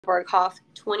BergHOFF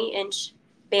 20-inch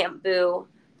bamboo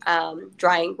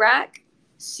drying rack.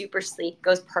 Super sleek,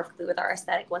 goes perfectly with our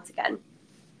aesthetic once again.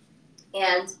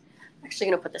 And I'm actually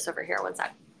going to put this over here one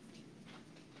sec.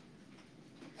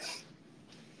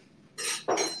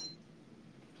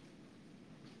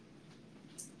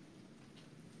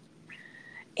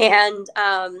 And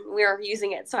we were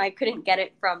using it, so I couldn't get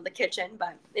it from the kitchen,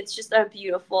 but it's just a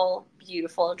beautiful,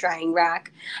 beautiful drying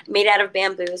rack made out of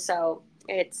bamboo, so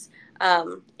it's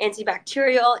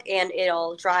antibacterial and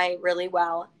it'll dry really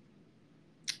well.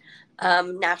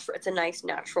 Natural, it's a nice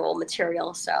natural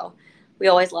material, so we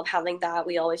always love having that.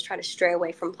 We always try to stray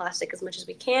away from plastic as much as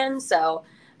we can, so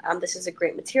this is a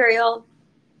great material.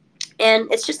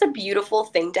 And it's just a beautiful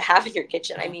thing to have in your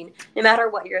kitchen. I mean, no matter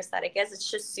what your aesthetic is,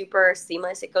 it's just super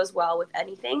seamless. It goes well with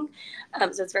anything.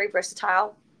 So it's very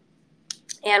versatile.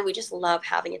 And we just love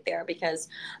having it there because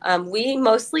we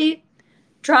mostly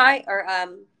dry or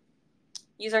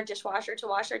use our dishwasher to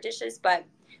wash our dishes, but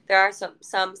there are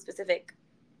some specific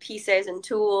pieces and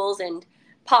tools and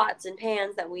pots and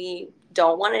pans that we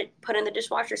don't want to put in the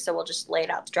dishwasher, so we'll just lay it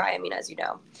out to dry, I mean, as you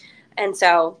know. And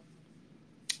so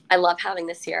I love having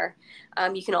this here.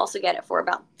 You can also get it for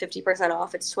about 50%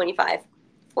 off. It's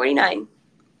 $25.49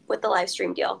 with the live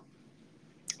stream deal.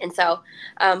 And so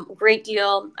great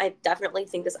deal. I definitely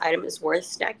think this item is worth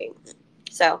snacking.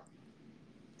 So,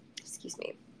 excuse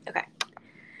me. Okay.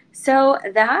 So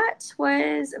that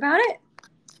was about it.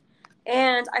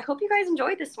 And I hope you guys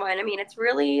enjoyed this one. I mean, it's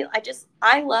really, I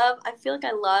feel like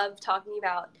I love talking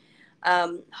about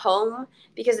home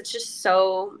because it's just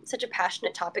such a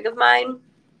passionate topic of mine.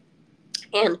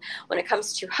 And when it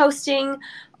comes to hosting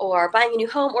or buying a new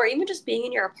home or even just being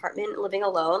in your apartment living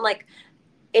alone, like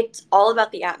it's all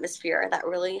about the atmosphere that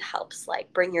really helps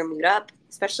like bring your mood up,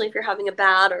 especially if you're having a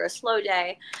bad or a slow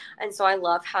day. And so I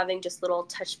love having just little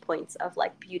touch points of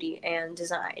like beauty and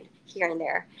design here and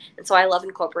there. And so I love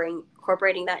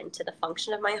incorporating that into the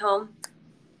function of my home.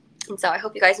 And so I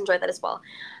hope you guys enjoyed that as well.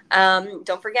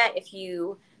 Don't forget, if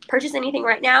you purchase anything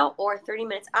right now or 30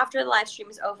 minutes after the live stream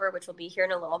is over, which will be here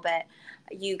in a little bit,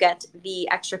 you get the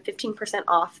extra 15%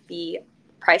 off the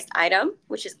priced item,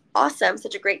 which is awesome.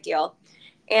 Such a great deal.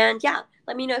 And yeah,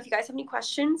 let me know if you guys have any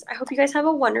questions. I hope you guys have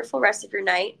a wonderful rest of your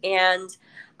night. And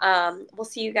we'll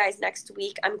see you guys next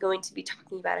week. I'm going to be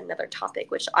talking about another topic,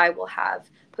 which I will have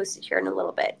posted here in a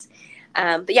little bit.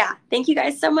 But yeah, thank you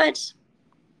guys so much.